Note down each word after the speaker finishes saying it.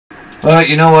But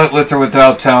you know what? With or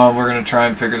without talent, we're going to try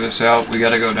and figure this out. We got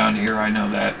to go down here. I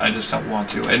know that. I just don't want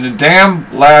to. And the damn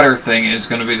ladder thing is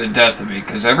going to be the death of me.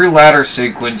 Because every ladder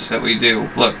sequence that we do...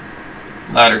 Look.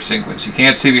 Ladder sequence. You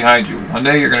can't see behind you. One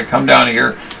day you're going to come down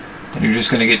here and you're just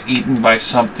going to get eaten by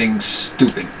something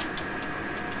stupid.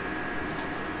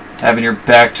 Having your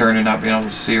back turned and not being able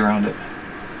to see around it.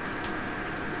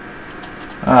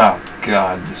 Oh,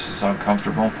 God. This is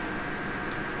uncomfortable.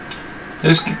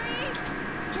 This...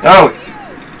 Oh!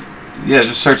 Yeah,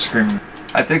 just start screaming.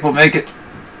 I think we'll make it.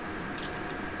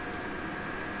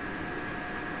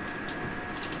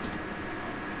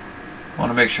 I want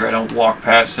to make sure I don't walk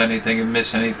past anything and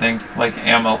miss anything, like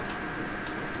ammo.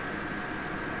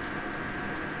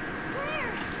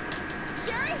 Claire!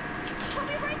 Sherry? I'll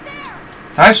be right there!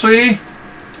 Hi, sweetie!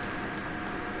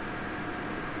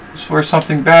 This is where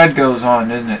something bad goes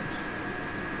on, isn't it?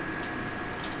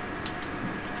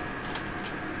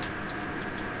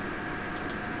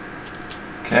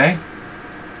 Okay.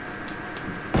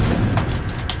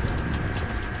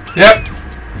 Yep.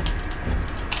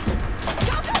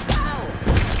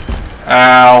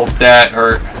 Ow, that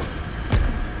hurt.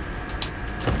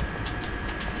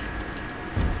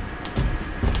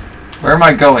 Where am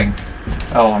I going?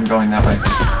 Oh, I'm going that way.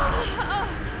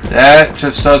 That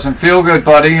just doesn't feel good,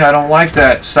 buddy. I don't like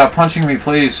that. Stop punching me,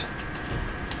 please.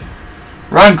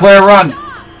 Run, Claire, run!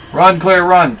 Run, Claire,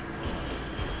 run!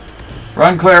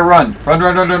 Run, Claire, run! Run,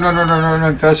 run, run, run, run, run, run, run,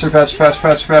 run, faster, faster, faster,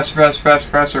 faster, faster, faster, faster,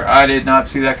 faster. I did not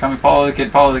see that coming. Follow the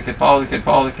kid, follow the kid, follow the kid,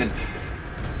 follow the kid.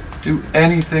 Do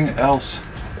anything else.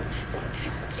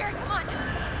 Sherry, come on!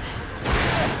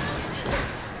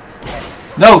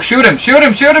 No, shoot him, shoot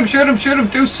him, shoot him, shoot him, shoot him,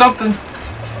 do something.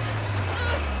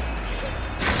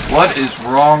 What is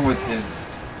wrong with him?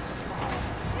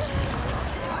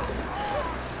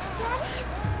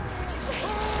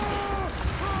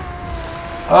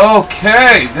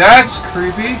 Okay, that's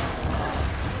creepy.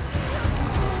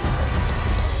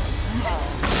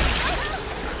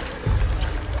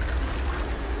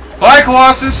 Bye,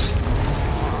 Colossus.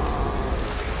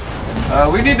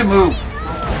 We need to move.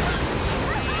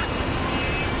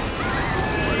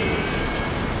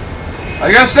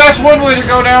 I guess that's one way to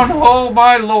go down. Oh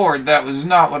my lord, that was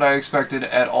not what I expected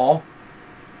at all.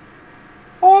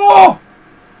 Oh!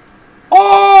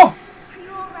 Oh! Are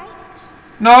you alright?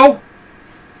 No.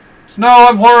 No,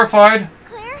 I'm horrified.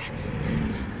 Claire?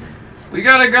 We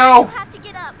gotta You go. have to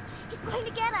get up. He's going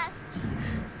to get us.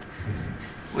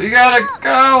 We gotta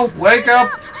go. Wake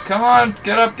up. Come on.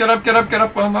 Get up, get up, get up, get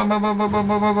up. Move, move, move, move, move, move,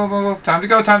 move, move, move, move. Time to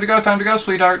go, time to go, time to go,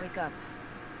 sweetheart. Wake up.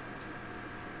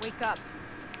 Wake up.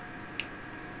 Open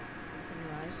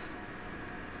your eyes.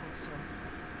 Hold still.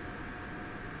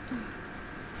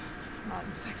 Not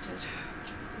infected.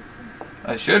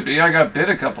 I should be. I got bit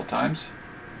a couple times.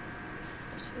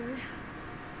 Sherry.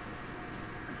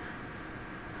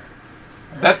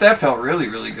 That felt really,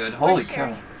 really good. Holy Where's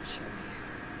cow. Sherry?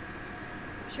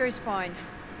 Sherry's fine.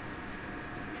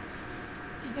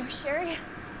 Do you know Sherry?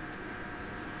 It's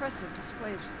an impressive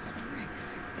display of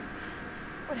strength.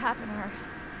 What happened to her?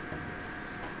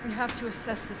 We have to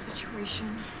assess the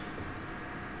situation.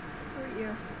 Who are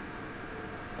you?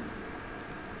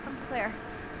 I'm Claire.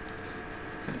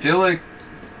 I feel like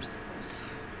This.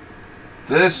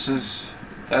 this is...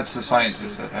 That's the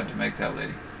scientist that had to make that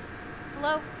lady.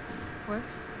 Hello? What?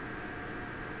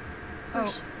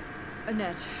 Oh,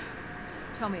 Annette.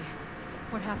 Tell me,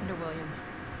 what happened to William?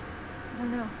 I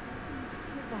don't know.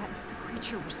 Who's that? The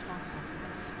creature responsible for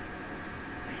this.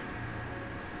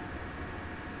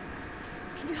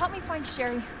 Can you help me find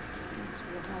Sherry? Seems to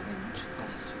be evolving much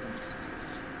faster than expected.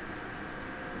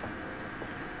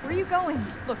 Where are you going?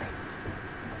 Look,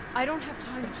 I don't have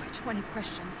time to play 20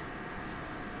 questions.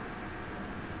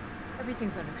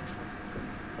 Everything's under control.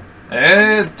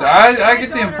 I get the My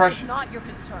daughter impression... is not your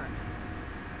concern.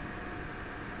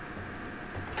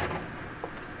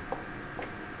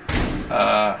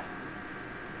 Huh.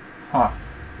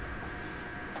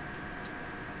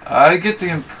 I get the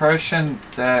impression Where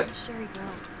that did Sherry go?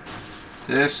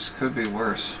 this could be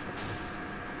worse.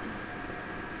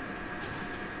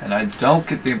 And I don't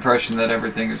get the impression that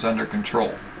everything is under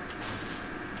control.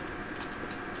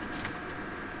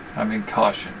 I mean,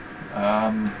 caution.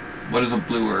 What does a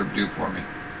blue herb do for me?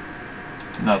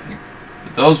 Nothing.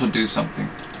 But those would do something.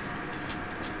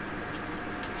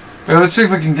 Okay, let's see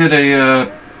if we can get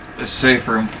a safe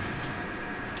room.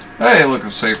 Hey, look,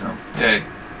 a safe room. Yay.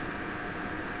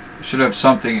 Should have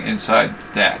something inside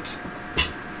that.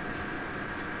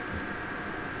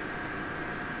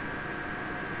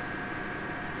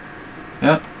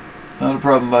 Yep. Not a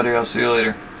problem, buddy. I'll see you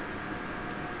later.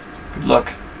 Good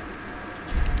luck.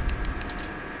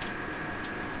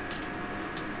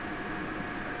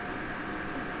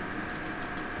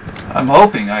 I'm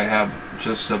hoping I have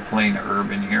just a plain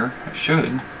herb in here. I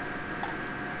should.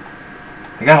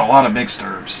 I got a lot of mixed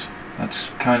herbs. That's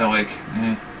kind of like,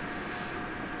 eh.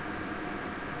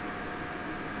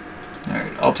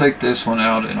 Alright, I'll take this one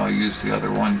out and I'll use the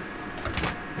other one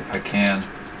if I can.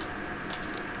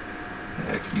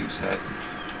 Yeah, I can use that.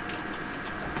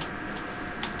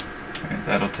 Alright,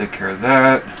 that'll take care of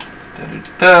that.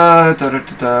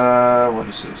 Da-da-da, what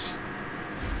is this?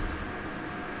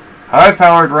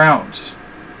 High-powered rounds.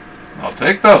 I'll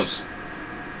take those.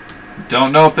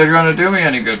 Don't know if they're going to do me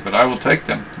any good, but I will take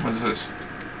them. What is this?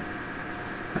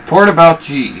 Report about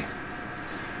G.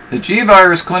 The G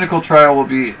virus clinical trial will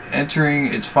be entering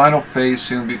its final phase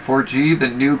soon. Before G, the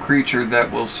new creature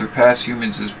that will surpass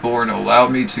humans, is born. Allow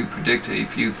me to predict a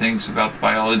few things about the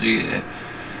biology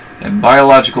and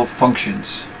biological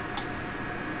functions.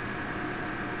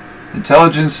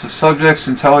 Intelligence. The subject's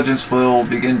intelligence will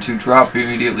begin to drop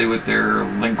immediately, with their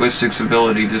linguistics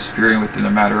ability disappearing within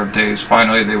a matter of days.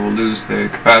 Finally, they will lose the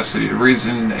capacity to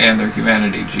reason and their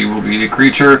humanity. G will be a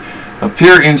creature of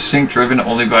pure instinct, driven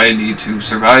only by a need to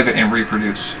survive and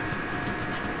reproduce.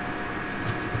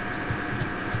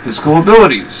 Physical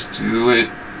abilities. To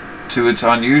its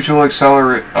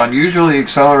unusually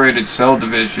accelerated cell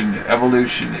division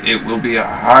evolution, it will be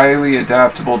highly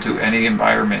adaptable to any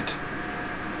environment.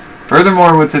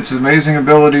 Furthermore, with its amazing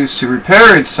abilities to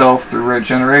repair itself through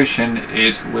regeneration,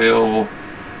 it will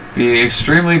be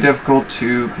extremely difficult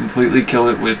to completely kill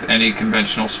it with any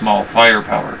conventional small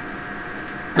firepower.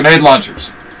 Grenade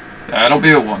launchers. That'll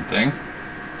be a one thing.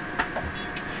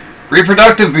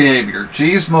 Reproductive behavior.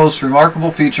 G's most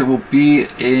remarkable feature will be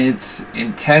its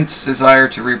intense desire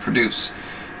to reproduce.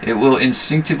 It will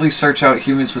instinctively search out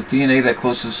humans with DNA that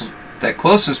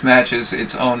closest matches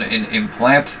its own and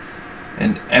implant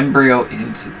an embryo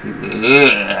into...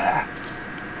 Ugh.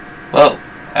 Whoa,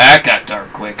 that got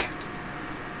dark quick.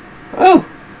 Whoa.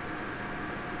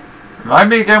 Remind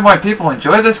me again why people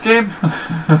enjoy this game?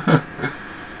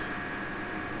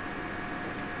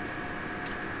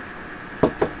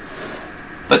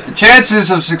 But the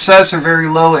chances of success are very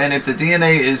low, and if the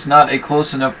DNA is not a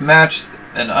close enough match,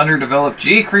 an underdeveloped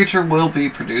G creature will be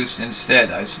produced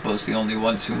instead. I suppose the only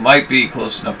ones who might be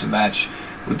close enough to match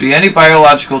would be any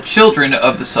biological children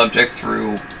of the subject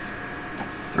through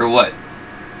what?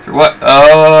 Through what?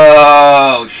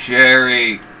 Oh,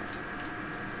 Sherry.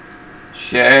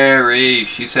 Sherry.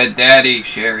 She said daddy.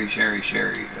 Sherry, Sherry,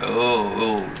 Sherry.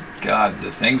 Oh, God.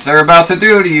 The things they're about to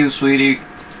do to you, sweetie.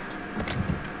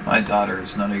 My daughter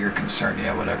is none of your concern.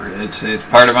 Yeah, whatever. It's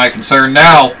part of my concern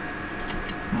now.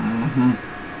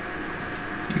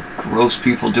 You gross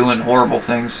people doing horrible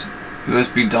things.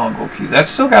 USB dongle key. That's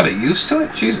still got a use to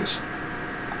it? Jesus.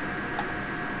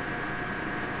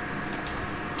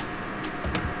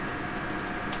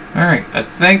 Alright, I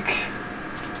think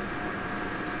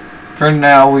for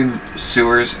now we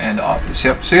sewers and office.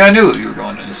 Yep. See, I knew you were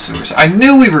going into sewers. I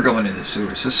knew we were going into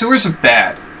sewers. The sewers are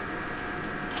bad.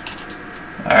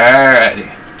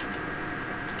 Alrighty.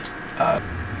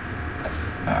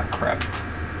 Ah, crap.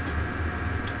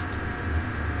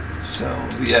 So,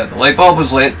 yeah, the light bulb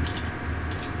was lit.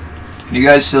 Can you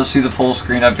guys still see the full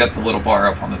screen? I've got the little bar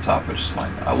up on the top, which is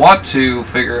fine. I want to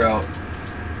figure out...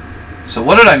 So,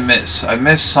 what did I miss? I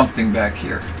missed something back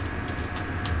here.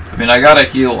 I mean, I got a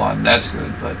heal on. That's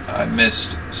good, but I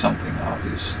missed something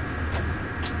obvious.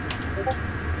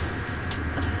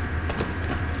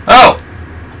 Oh!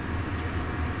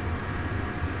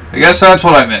 I guess that's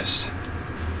what I missed.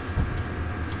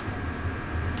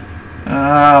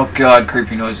 Oh God,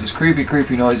 creepy noises. Creepy,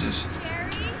 creepy noises.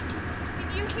 Sherry?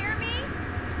 Can you hear me?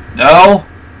 No.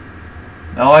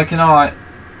 No, I cannot.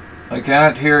 I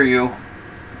can't hear you.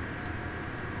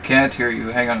 Can't hear you.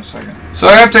 Hang on a second. So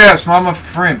I have to ask, Mama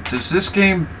Frimp, does this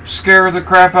game scare the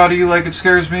crap out of you like it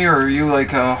scares me, or are you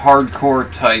like a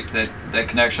hardcore type that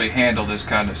can actually handle this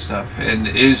kind of stuff? And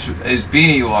is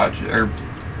Beanie watching? Or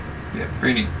yeah,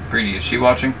 Breenie, is she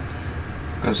watching?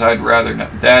 Because I'd rather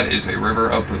not. That is a river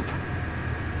of poop.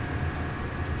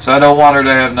 So I don't want her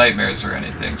to have nightmares or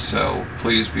anything. So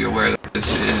please be aware that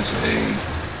this is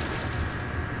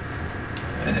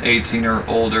an 18 or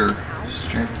older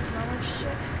stream.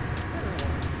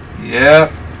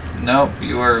 Yep. Nope.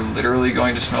 You are literally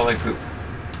going to smell like poop.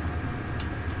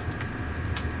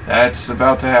 That's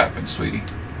about to happen, sweetie.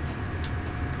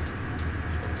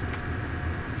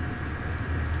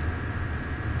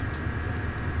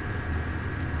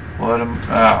 What am...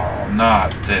 Oh,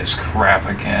 not this crap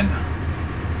again.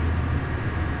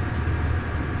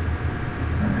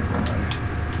 Alright, where am I?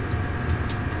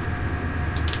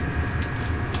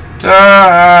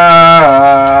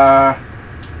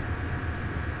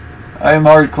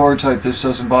 am hardcore type. This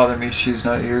doesn't bother me. She's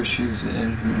not here. She's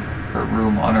in her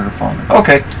room on her phone.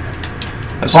 Okay.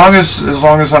 As long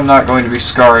as I'm not going to be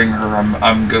scarring her,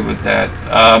 I'm good with that.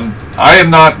 I am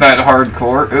not that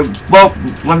hardcore. Well,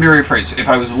 let me rephrase. If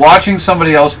I was watching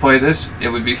somebody else play this, it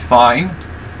would be fine.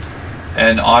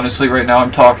 And honestly, right now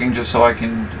I'm talking just so I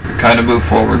can kind of move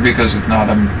forward, because if not,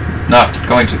 I'm not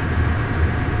going to.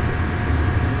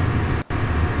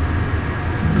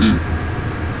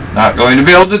 Not going to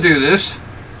be able to do this.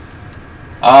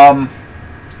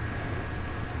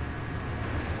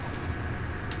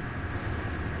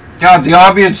 God, the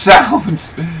ambient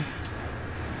sounds.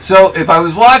 So, if I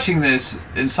was watching this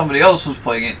and somebody else was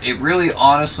playing it, it really,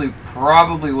 honestly,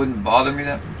 probably wouldn't bother me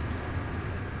that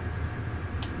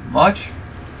much.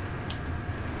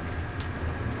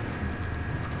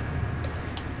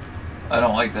 I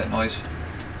don't like that noise.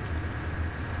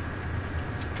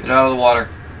 Get out of the water.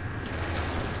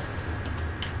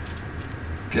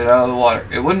 Get out of the water.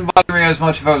 It wouldn't bother me as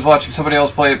much if I was watching somebody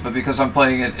else play it, but because I'm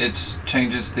playing it, it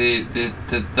changes the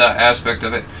aspect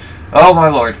of it. Oh my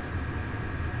lord.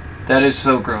 That is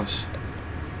so gross.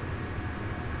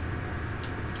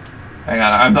 Hang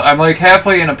on, I'm like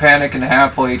halfway in a panic and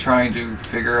halfway trying to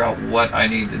figure out what I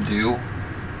need to do.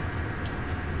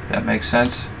 If that makes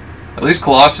sense. At least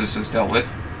Colossus is dealt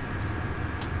with.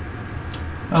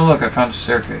 Oh look, I found a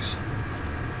staircase.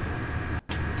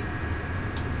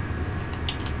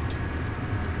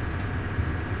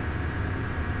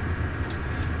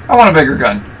 I want a bigger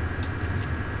gun.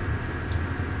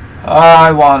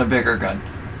 I want a bigger gun.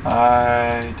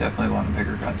 I definitely want a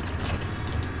bigger gun.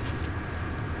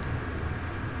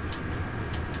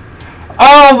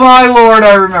 Oh my lord,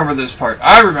 I remember this part.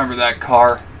 I remember that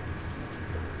car.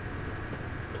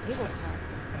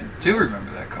 I do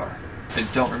remember that car. I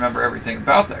don't remember everything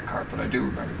about that car, but I do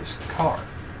remember this car.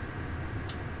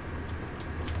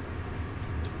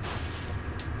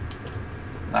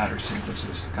 Ladder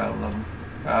sequences. Gotta love them.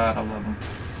 Gotta love them.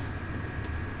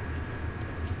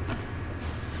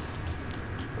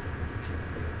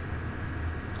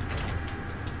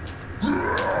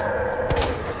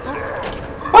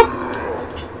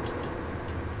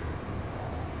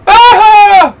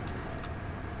 Ah!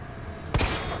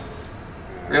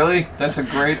 Really? That's a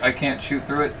great. I can't shoot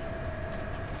through it.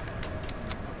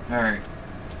 Alright.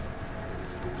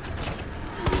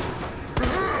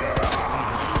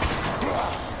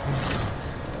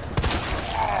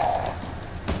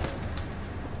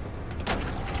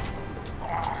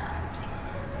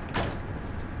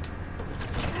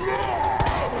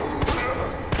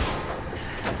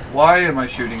 Why am I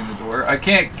shooting in the door? I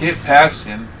can't get past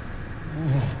him.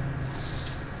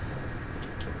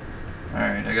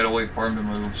 Alright, I gotta wait for him to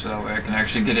move so that way I can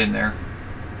actually get in there.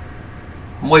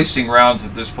 I'm wasting rounds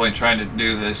at this point trying to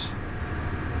do this.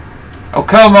 Oh,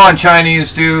 come on,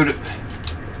 Chinese dude.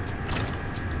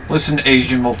 Listen,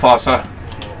 Asian Mufasa.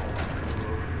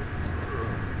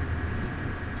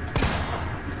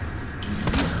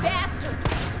 Bastard.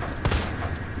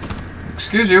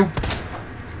 Excuse you.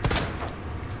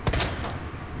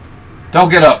 Don't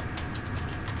get up.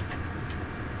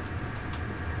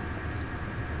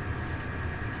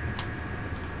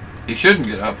 He shouldn't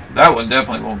get up. That one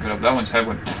definitely won't get up. That one's head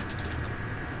went.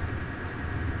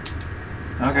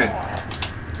 Okay.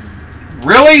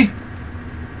 Really?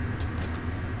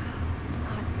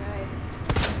 Not good.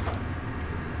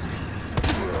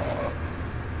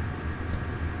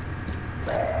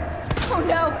 Oh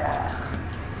no.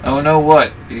 Oh no,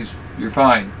 what? You're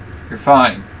fine. You're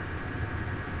fine.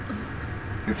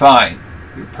 You're fine.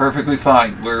 You're perfectly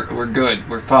fine. We're good.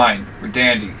 We're fine. We're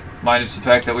dandy. Minus the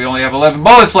fact that we only have 11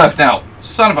 bullets left now.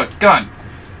 Son of a gun.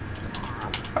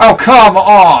 Oh, come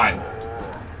on.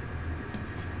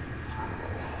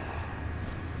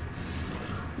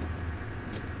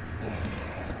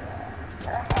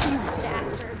 You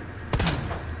bastard.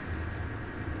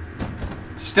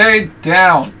 Stay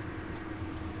down.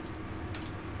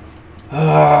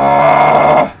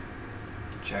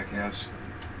 Jackass.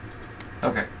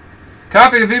 Okay.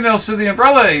 Copy of emails to the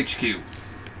Umbrella HQ.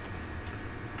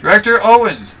 Director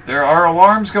Owens, there are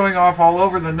alarms going off all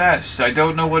over the nest. I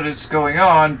don't know what is going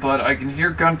on, but I can hear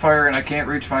gunfire and I can't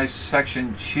reach my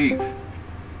section chief.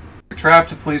 You're trapped.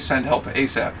 Please send help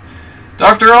ASAP.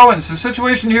 Dr. Owens, the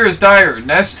situation here is dire.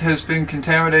 Nest has been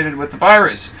contaminated with the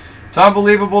virus. It's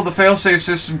unbelievable the failsafe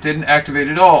system didn't activate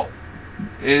at all.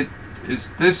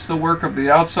 Is this the work of the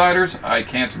outsiders? I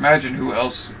can't imagine who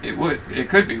else it would. It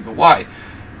could be, but why?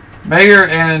 Mayor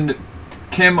and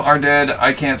Kim are dead.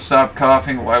 I can't stop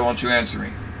coughing. Why won't you answer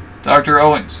me? Dr.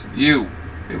 Owens, you.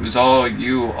 It was all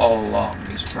you all along.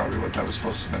 Is probably what I was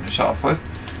supposed to finish off with.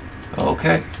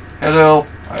 Okay. Hello.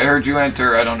 I heard you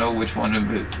enter. I don't know which one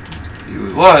of it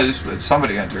was, but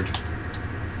somebody entered.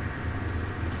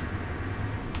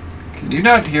 Can you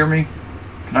not hear me?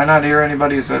 Can I not hear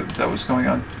anybody? Is that what's going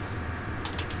on?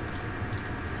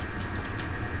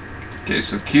 Okay,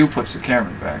 so Q puts the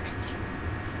camera back.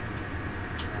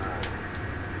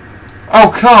 Oh,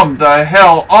 come the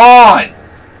hell on!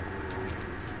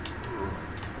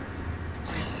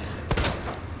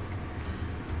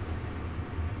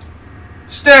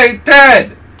 Stay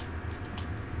dead!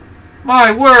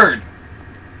 My word!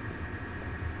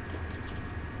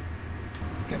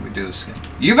 Can we do this again?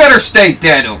 You better stay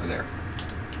dead over there.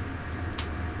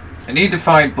 I need to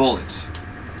find bullets.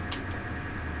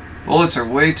 Bullets are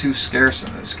way too scarce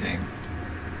in this game.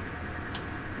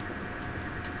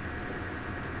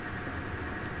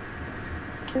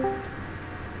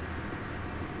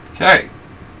 Okay.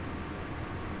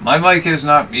 My mic is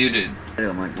not muted.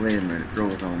 I'm like, wait a minute,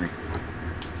 Roll's on me.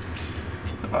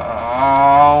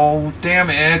 Oh, damn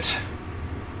it.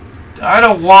 I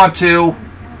don't want to.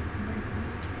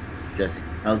 Jesse,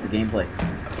 how's the gameplay?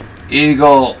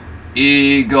 Eagle.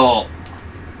 Eagle.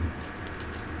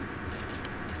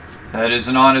 That is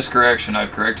an honest correction.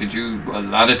 I've corrected you a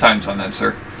lot of times on that,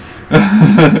 sir.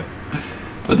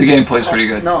 But the gameplay's pretty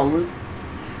good. No,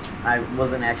 I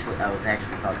was actually talking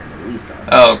to Lisa.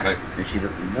 Oh, okay. And she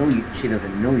doesn't know you. She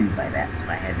doesn't know you by that, so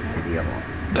I had to say the other one.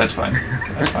 That's fine.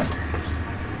 That's fine.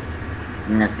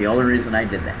 And that's the only reason I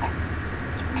did that.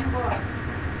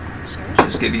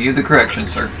 Just giving you the correction,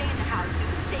 sir.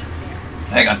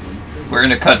 Hang on. We're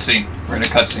in a cutscene. We're in a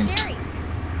cutscene.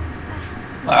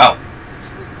 Wow.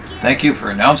 Thank you for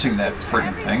announcing that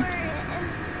friggin' thing.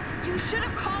 You should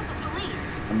have called the police.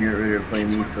 I'm here ready to play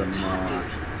me some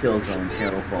Killzone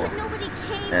Channel 4. I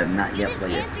have not yet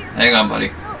played it. Hang on, buddy.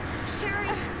 Sherry,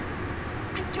 I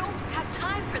don't have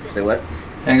time for this. Say what?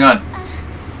 Hang on.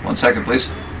 1 second, please.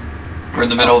 We're in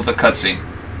the middle of the cutscene.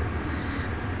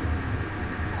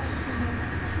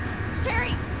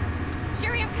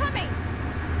 Sherry, I'm coming.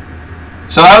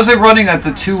 So how's it running at the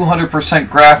 200%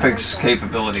 graphics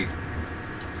capability?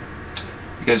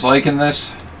 You guys liking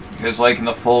this? You guys liking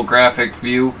the full graphic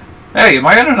view? Hey, am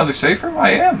I at another safe room?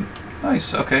 I am.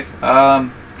 Nice, okay. Can I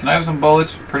have some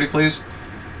bullets, pretty please?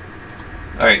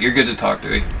 Alright, you're good to talk to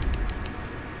me.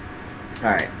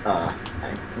 Alright,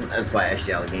 that's why I asked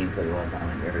you how the gameplay was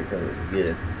on it, because it was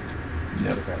good.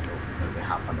 Yep.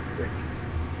 Hop on the bridge.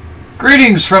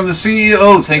 Greetings from the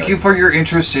CEO. Thank you for your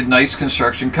interest in Knight's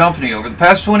Construction Company. Over the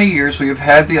past 20 years, we have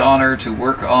had the honor to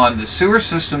work on the sewer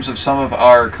systems of some of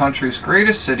our country's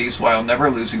greatest cities while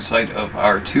never losing sight of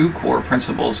our two core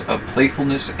principles of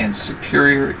playfulness and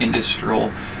superior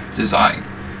industrial design.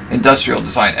 At I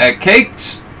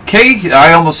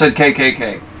almost said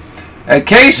KKK. At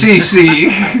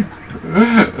KCC,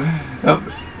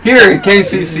 here at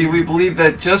KCC, we believe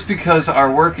that just because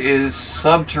our work is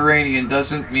subterranean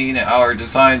doesn't mean our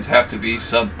designs have to be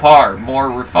subpar. More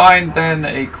refined than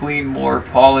a queen, more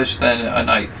polished than a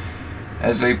knight.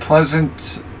 As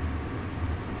pleasant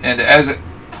as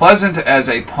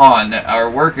a pawn,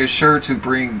 our work is sure to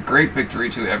bring great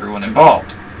victory to everyone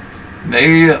involved.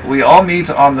 May we all meet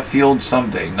on the field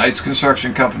someday. Knight's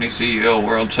Construction Company CEO,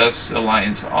 World Chess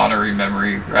Alliance Honorary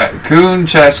Memory, Raccoon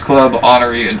Chess Club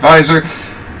Honorary Advisor,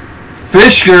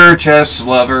 Fisher Chess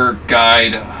Lover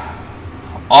Guide,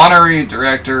 Honorary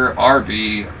Director,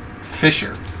 RB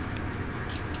Fisher.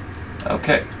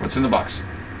 Okay, what's in the box?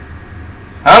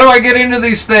 How do I get into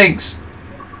these things?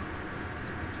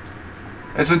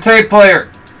 It's a tape player.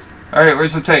 Alright,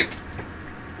 where's the tape?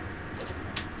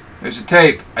 There's a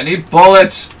tape. I need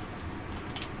bullets.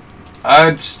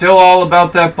 I'm still all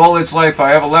about that bullets life.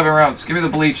 I have 11 rounds. Give me the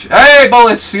bleach. Hey,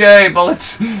 bullets! Yay,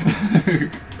 bullets!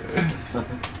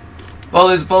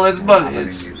 Bullets, bullets,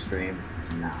 bullets.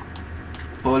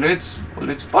 Bullets,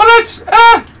 bullets, bullets!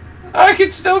 Ah! I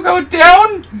can still go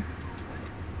down?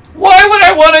 Why would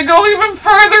I want to go even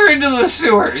further into the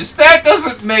sewers? That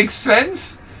doesn't make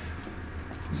sense.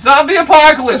 Zombie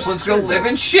apocalypse. Let's go live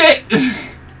in shit.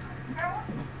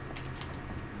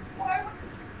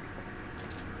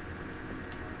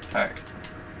 Alright.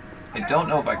 I don't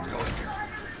know if I can go in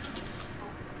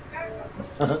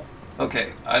here.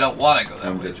 Okay, I don't want to go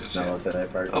that way just yet.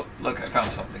 Oh, look, I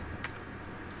found something.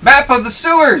 Map of the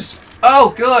sewers! Oh,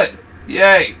 good!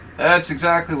 Yay! That's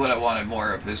exactly what I wanted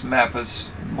more of, is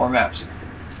more maps.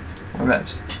 More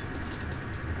maps.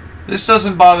 This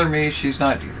doesn't bother me, she's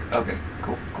not here. Okay,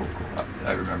 cool, cool, cool.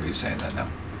 I remember you saying that now.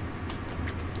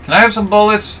 Can I have some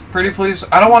bullets, pretty please?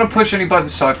 I don't want to push any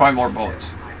buttons so I find more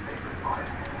bullets.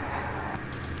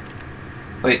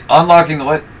 Wait, unlocking the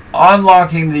what?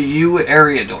 Unlocking the U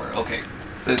area door. Okay.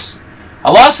 this. I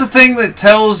lost the thing that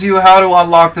tells you how to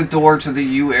unlock the door to the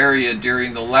U area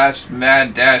during the last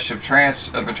mad dash of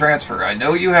a transfer. I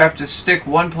know you have to stick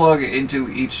one plug into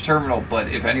each terminal, but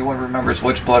if anyone remembers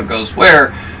which plug goes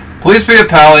where, please be a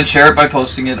pal and share it by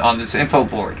posting it on this info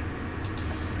board.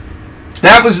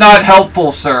 That was not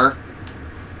helpful, sir.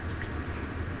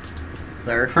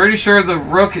 Sir? Pretty sure the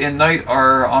rook and knight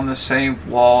are on the same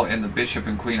wall and the bishop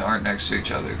and queen aren't next to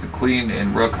each other. The queen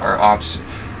and rook are opposite.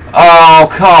 Oh,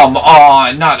 come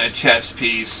on, not a chess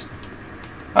piece.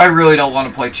 I really don't want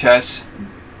to play chess.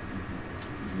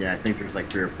 Yeah, I think there's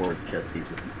like 3 or 4 chess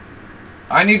pieces.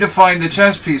 I need to find the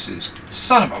chess pieces.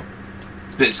 Son of a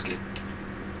biscuit.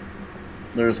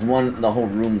 There's one, the whole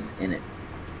room's in it.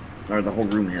 Or the whole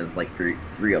room has like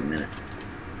three of them in it.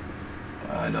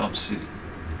 I don't see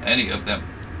any of them.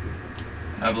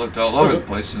 I've looked all over the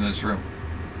place in this room.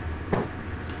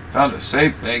 Found a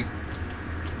save thing.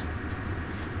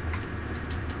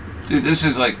 Dude, this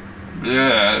is like...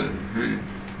 I'm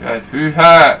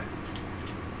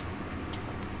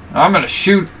gonna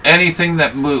shoot anything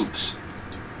that moves.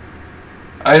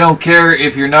 I don't care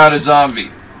if you're not a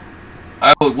zombie.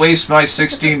 I will waste my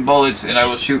 16 bullets and I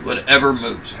will shoot whatever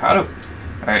moves.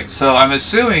 Alright, so I'm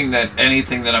assuming that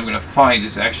anything that I'm gonna find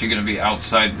is actually gonna be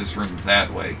outside this room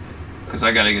that way. Because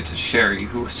I gotta get to Sherry,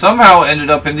 who somehow ended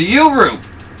up in the U room.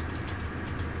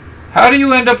 How do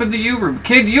you end up in the U room?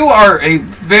 Kid, you are a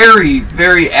very,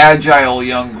 very agile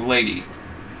young lady.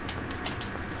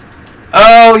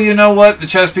 Oh, you know what? The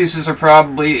chess pieces are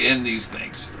probably in these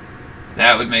things.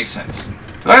 That would make sense.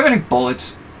 Do I have any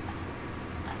bullets?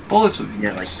 Bullets would be nice.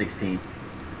 Yeah, like 16.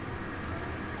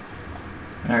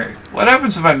 Alright. What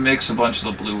happens if I mix a bunch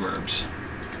of the blue herbs?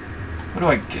 What do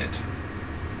I get?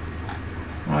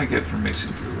 What do I get for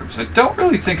mixing blue herbs? I don't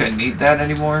really think I need that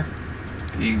anymore.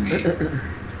 Being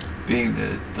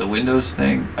the Windows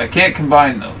thing. I can't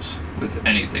combine those with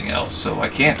anything else, so I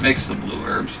can't mix the blue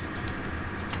herbs.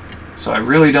 So I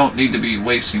really don't need to be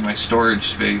wasting my storage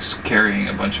space carrying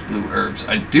a bunch of blue herbs.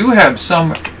 I do have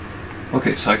some...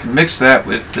 Okay, so I can mix that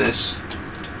with this.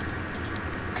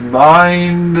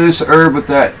 Combine this herb with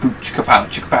that. Boom, chicka pow,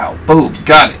 chicka pow. Boom,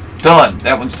 got it. Done.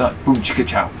 That one's done. Boom, chicka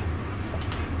chow.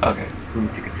 Okay. Boom,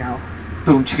 chicka chow.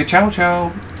 Boom, chicka chow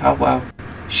chow. Pow wow.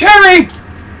 Sherry!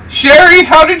 Sherry,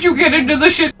 how did you get into the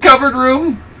shit-covered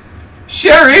room?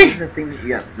 Sherry! What's the thing that you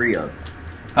got 3 of?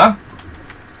 Huh?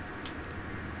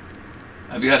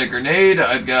 I've got a grenade,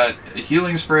 I've got a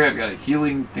healing spray, I've got a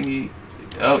healing thingy.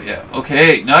 Oh, yeah.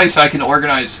 Okay, nice, I can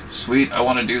organize. Sweet, I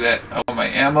want to do that. I want my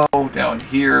ammo down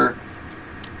here.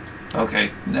 Okay,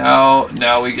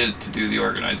 now we get to do the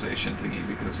organization thingy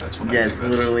because that's what I do. Yeah, it's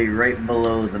literally right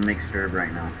below the mixed herb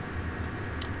right now.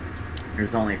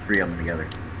 There's only 3 of them together.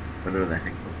 What are the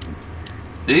heck?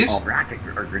 These? Oh, rocket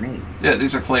or grenades. Yeah,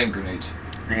 these are flame grenades.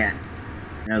 Yeah.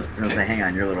 Okay. Hang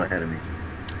on, you're a little ahead of me.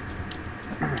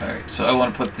 Alright, so I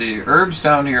want to put the herbs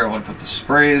down here, I want to put the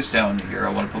sprays down here, I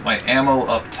want to put my ammo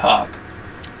up top.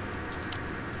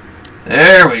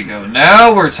 There we go,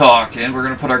 now we're talking. We're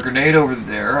going to put our grenade over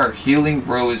there, our healing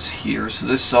row is here, so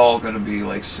this is all going to be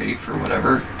like safe or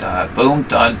whatever. Boom,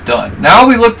 done, done. Now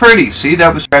we look pretty, see,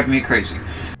 that was driving me crazy.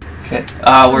 Okay,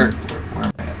 where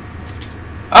am I at?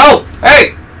 Oh,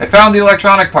 hey, I found the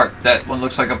electronic part. That one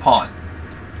looks like a pawn.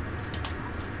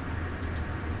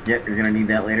 Yep, you're going to need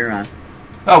that later on.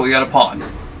 Oh, we got a pawn.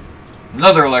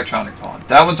 Another electronic pawn.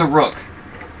 That one's a rook.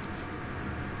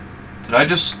 Did I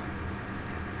just...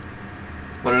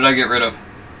 What did I get rid of?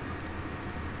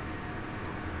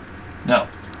 No,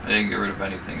 I didn't get rid of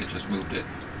anything. It just moved it.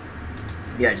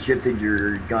 Yeah, it shifted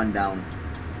your gun down.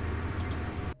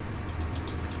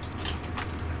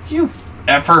 You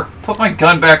effer. Put my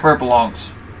gun back where it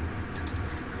belongs.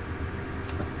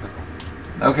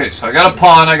 Okay, so I got a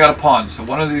pawn, I got a pawn. So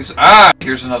one of these... Ah!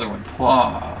 Here's another one.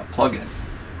 Plug in.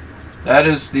 That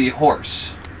is the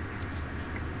horse.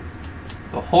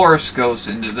 The horse goes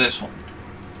into this one.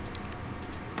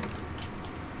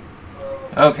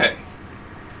 Okay.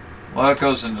 What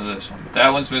goes into this one? That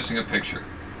one's missing a picture.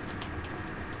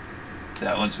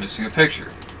 That one's missing a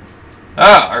picture.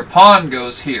 Ah! Our pawn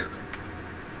goes here.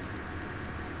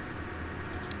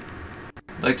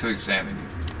 I'd like to examine you.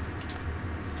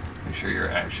 Make sure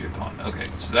you're actually a pawn. Okay,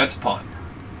 so that's a pawn.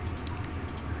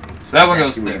 So that one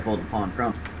goes there. Where you pulled the pawn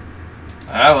from.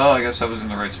 Ah, well, I guess I was in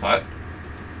the right spot.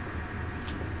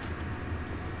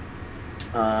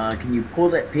 Can you pull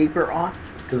that paper off?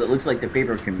 Because it looks like the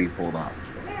paper can be pulled off.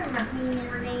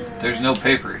 There's no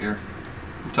paper here.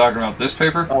 You talking about this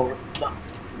paper? Oh,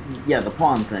 yeah, the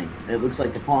pawn thing. It looks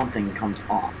like the pawn thing comes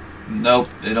off. Nope,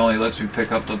 it only lets me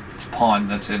pick up the pawn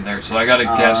that's in there. So I got to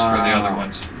guess for the other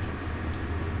ones.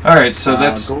 Alright, so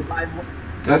that's... Go by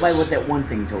what that one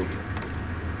thing told you.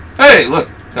 Hey, look!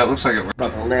 That looks like it worked.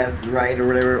 About the left, right, or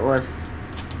whatever it was.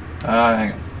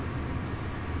 Hang on.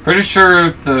 Pretty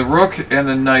sure the rook and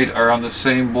the knight are on the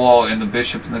same wall, and the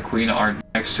bishop and the queen are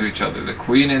next to each other. The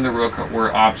queen and the rook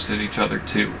were opposite each other,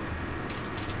 too.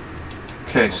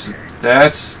 Okay, so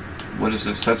that's... What is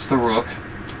this? That's the rook.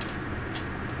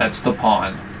 That's the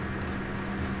pawn.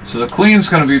 So the queen's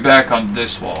going to be back on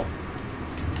this wall.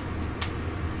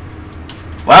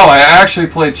 Wow, I actually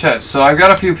played chess. So I've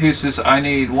got a few pieces. I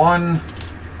need 1,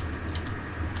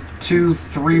 2,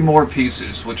 3 more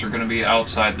pieces, which are going to be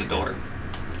outside the door.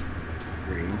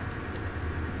 3.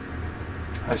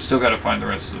 I still got to find the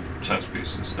rest of the chess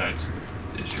pieces. That's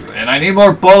the issue. And I need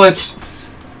more bullets!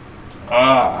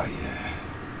 Ah,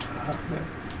 yeah.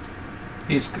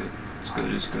 He's good. It's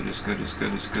good, it's good, it's good, it's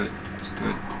good, it's good. It's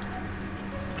good.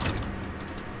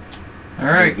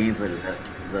 Alright. The gameplay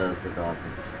is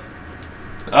awesome.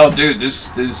 Oh, dude, this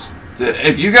is...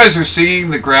 If you guys are seeing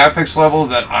the graphics level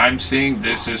that I'm seeing,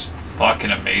 this is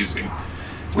fucking amazing.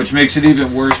 Which makes it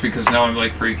even worse because now I'm,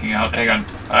 like, freaking out. Hang on.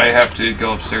 I have to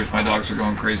go upstairs. My dogs are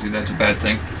going crazy. That's a bad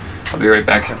thing. I'll be right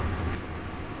back.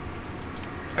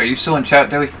 Are you still in chat,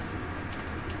 Dewey?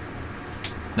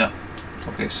 No.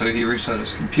 Okay, so he reset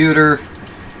his computer.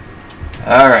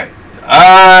 Alright.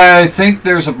 I think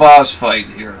there's a boss fight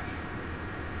here.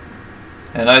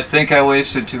 And I think I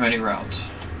wasted too many rounds.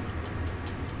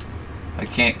 I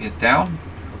can't get down?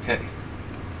 Okay.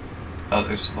 Oh,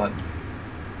 there's the button.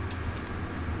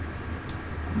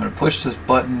 I'm going to push this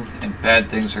button and bad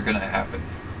things are going to happen.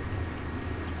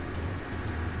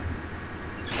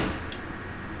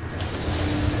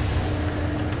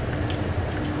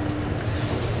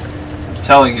 I'm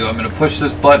telling you, I'm going to push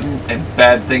this button and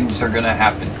bad things are going to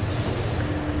happen.